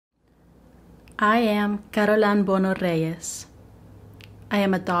I am Carolan Bono Reyes. I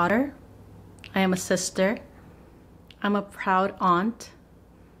am a daughter. I am a sister. I'm a proud aunt.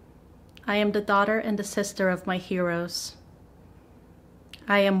 I am the daughter and the sister of my heroes.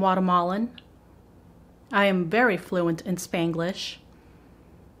 I am Guatemalan. I am very fluent in Spanglish.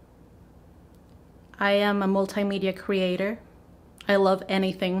 I am a multimedia creator. I love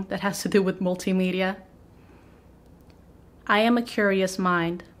anything that has to do with multimedia. I am a curious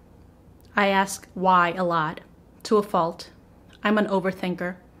mind. I ask why a lot, to a fault. I'm an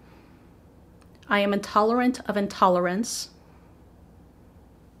overthinker. I am intolerant of intolerance.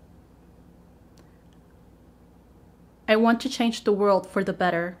 I want to change the world for the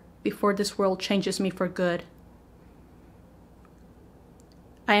better before this world changes me for good.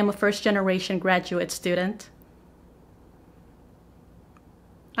 I am a first-generation graduate student.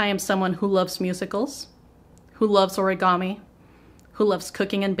 I am someone who loves musicals, who loves origami, who loves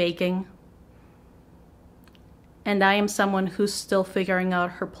cooking and baking. And I am someone who's still figuring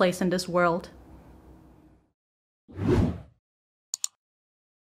out her place in this world.